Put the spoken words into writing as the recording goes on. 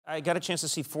I got a chance to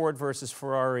see Ford versus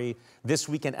Ferrari this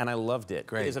weekend, and I loved it.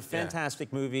 Great. It is a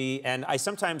fantastic movie, and I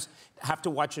sometimes have to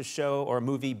watch a show or a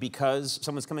movie because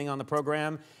someone's coming on the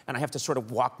program, and I have to sort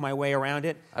of walk my way around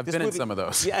it. I've been in some of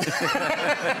those. Yeah.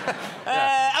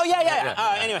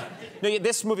 Anyway, no,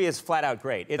 this movie is flat out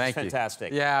great. It's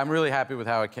fantastic. Yeah, I'm really happy with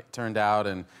how it turned out,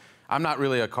 and I'm not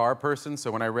really a car person,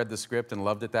 so when I read the script and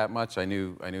loved it that much, I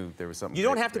knew there was something. You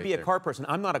don't have to be a car person.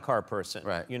 I'm not a car person.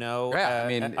 Right. You know. Yeah, I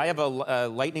mean, I have a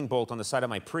lightning bolt on the side of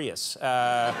my Prius.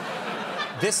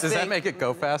 Does that make it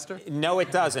go faster? No,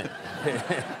 it doesn't.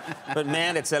 But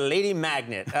man, it's a lady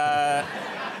magnet.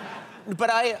 What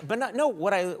I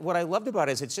loved about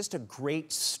it is it's just a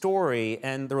great story,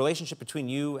 and the relationship between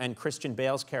you and Christian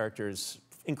Bale's characters.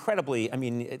 Incredibly, I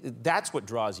mean, that's what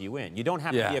draws you in. You don't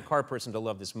have to be a car person to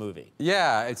love this movie.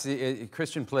 Yeah,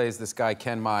 Christian plays this guy,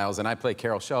 Ken Miles, and I play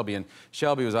Carroll Shelby. And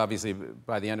Shelby was obviously,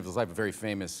 by the end of his life, a very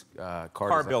famous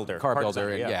car builder.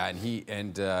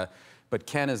 But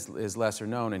Ken is lesser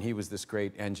known, and he was this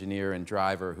great engineer and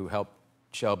driver who helped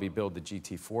Shelby build the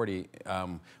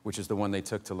GT40, which is the one they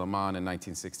took to Le Mans in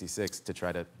 1966 to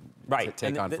try to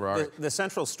take on Ferrari. The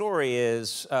central story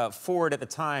is Ford at the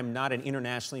time, not an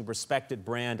internationally respected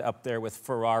brand up there with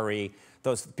Ferrari,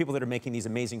 those people that are making these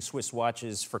amazing Swiss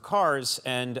watches for cars,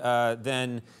 and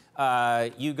then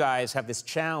you guys have this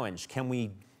challenge. Can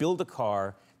we build a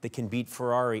car that can beat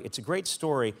Ferrari? It's a great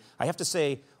story. I have to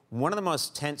say, one of the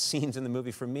most tense scenes in the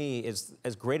movie for me is,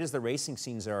 as great as the racing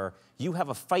scenes are, you have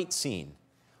a fight scene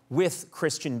with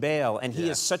Christian Bale, and he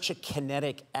is such a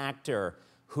kinetic actor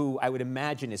who I would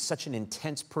imagine is such an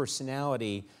intense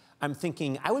personality. I'm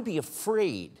thinking I would be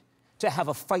afraid to have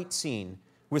a fight scene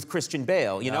with Christian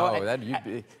Bale. You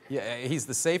know, he's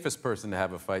the safest person to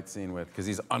have a fight scene with because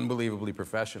he's unbelievably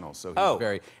professional. So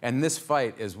he's and this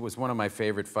fight was one of my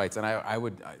favorite fights, and I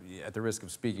would, at the risk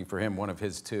of speaking for him, one of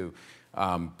his too,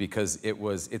 because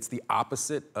it's the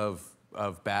opposite of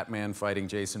Batman fighting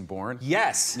Jason Bourne.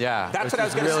 Yes. Yeah. That's what I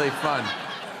was going to say. Really fun.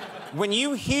 When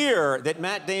you hear that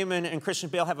Matt Damon and Christian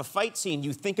Bale have a fight scene,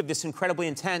 you think of this incredibly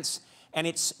intense, and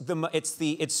it's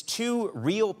two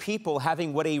real people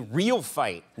having what a real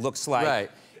fight looks like.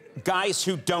 Right. Guys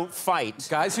who don't fight.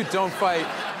 Guys who don't fight.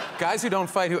 Guys who don't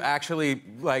fight who actually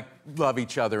love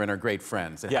each other and are great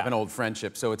friends and have an old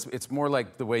friendship. So it's more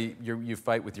like the way you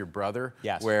fight with your brother.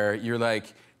 Yes. Where you're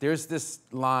like, there's this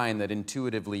line that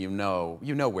intuitively you know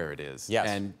where it is. Yes.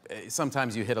 And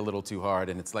sometimes you hit a little too hard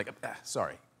and it's like,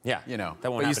 sorry. Yeah, you know,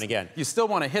 that won't happen again. You still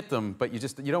want to hit them, but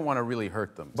you don't want to really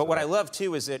hurt them. But what I love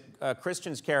too is that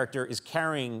Christian's character is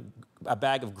carrying a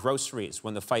bag of groceries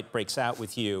when the fight breaks out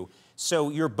with you.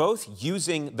 So you're both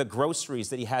using the groceries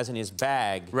that he has in his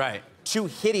bag to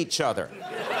hit each other.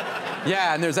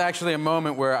 Yeah, and there's actually a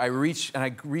moment where I reach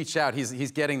out.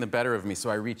 He's getting the better of me,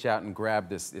 so I reach out and grab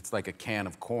this. It's like a can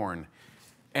of corn,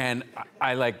 and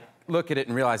I look at it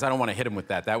and realize I don't want to hit him with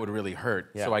that. That would really hurt.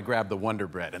 Yeah. So I grab the Wonder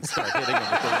Bread and start hitting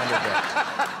him with the Wonder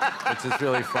Bread, which is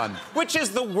really fun. Which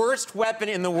is the worst weapon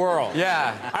in the world.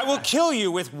 Yeah. I will kill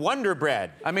you with Wonder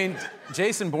Bread. I mean,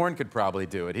 Jason Bourne could probably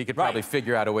do it. He could probably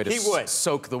figure out a way to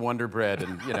soak the Wonder Bread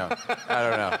and, you know, I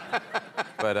don't know.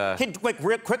 But, he'd,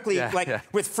 real quickly,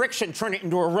 with friction, turn it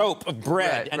into a rope of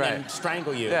bread and then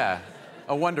strangle you. Yeah.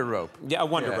 A Wonder Rope. Yeah, a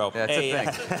Wonder Rope. Yeah, it's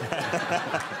a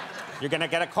thing. You're going to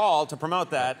get a call to promote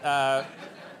that.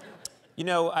 You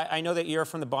know, I know that you're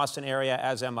from the Boston area,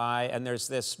 as am I, and there's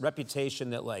this reputation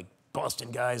that,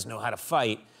 Boston guys know how to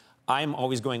fight. I'm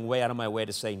always going way out of my way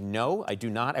to say, no, I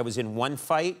do not. I was in one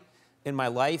fight in my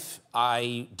life.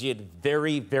 I did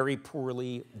very, very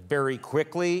poorly, very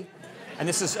quickly. And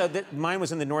this is, mine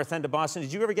was in the north end of Boston.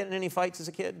 Did you ever get in any fights as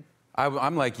a kid?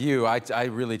 I'm like you. I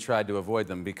really tried to avoid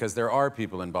them because there are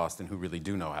people in Boston who really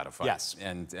do know how to fight. Yes.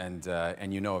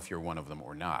 And you know if you're one of them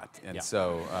or not. And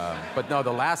so, but no,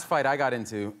 the last fight I got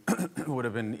into would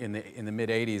have been in the mid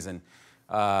 '80s, and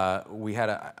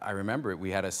I remember it. We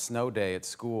had a snow day at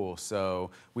school, so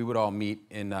we would all meet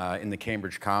in the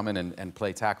Cambridge Common and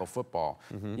play tackle football.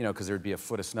 Mm-hmm. You know, because there'd be a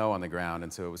foot of snow on the ground,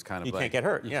 and so it was kind of you can't get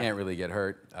hurt. You can't really get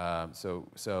hurt.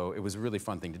 So it was a really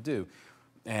fun thing to do,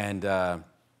 and.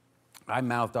 I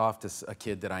mouthed off to a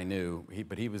kid that I knew,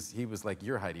 but he was like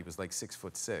your height. He was like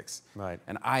 6'6". Right.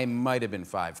 And I might have been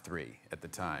 5'3" at the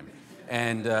time.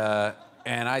 And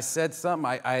I said something.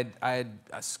 I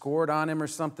scored on him or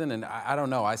something, and I don't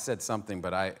know. I said something,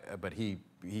 but he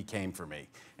came for me,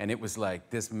 and it was like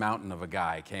this mountain of a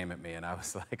guy came at me, and I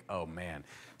was like, oh man.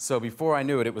 So before I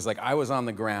knew it, it was like I was on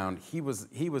the ground. He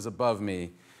was above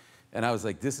me, and I was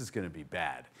like, this is going to be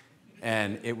bad.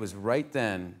 And it was right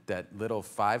then that little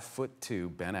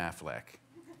 5'2" Ben Affleck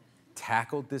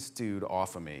tackled this dude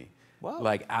off of me. Whoa.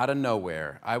 Like out of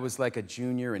nowhere. I was like a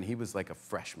junior and he was like a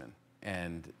freshman.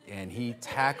 And he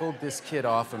tackled this kid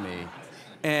off of me,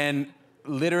 and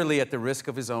literally at the risk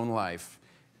of his own life.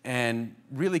 And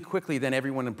really quickly, then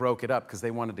everyone broke it up because they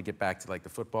wanted to get back to like the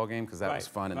football game because that was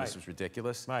fun and this was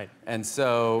ridiculous. Right. And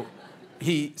so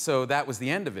that was the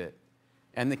end of it.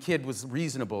 And the kid was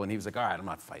reasonable, and he was like, all right, I'm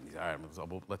not fighting these. All right,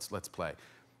 let's play.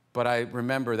 But I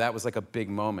remember that was like a big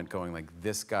moment going like,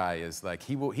 this guy is like,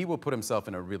 he will put himself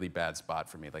in a really bad spot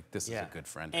for me. Like, this is a good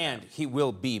friend. And he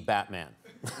will be Batman.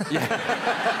 Yeah.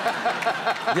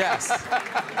 Yes.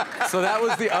 So that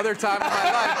was the other time in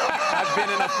my life I've been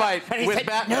in a fight with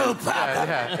Batman. No, Papa.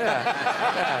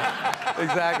 Yeah.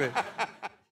 Exactly.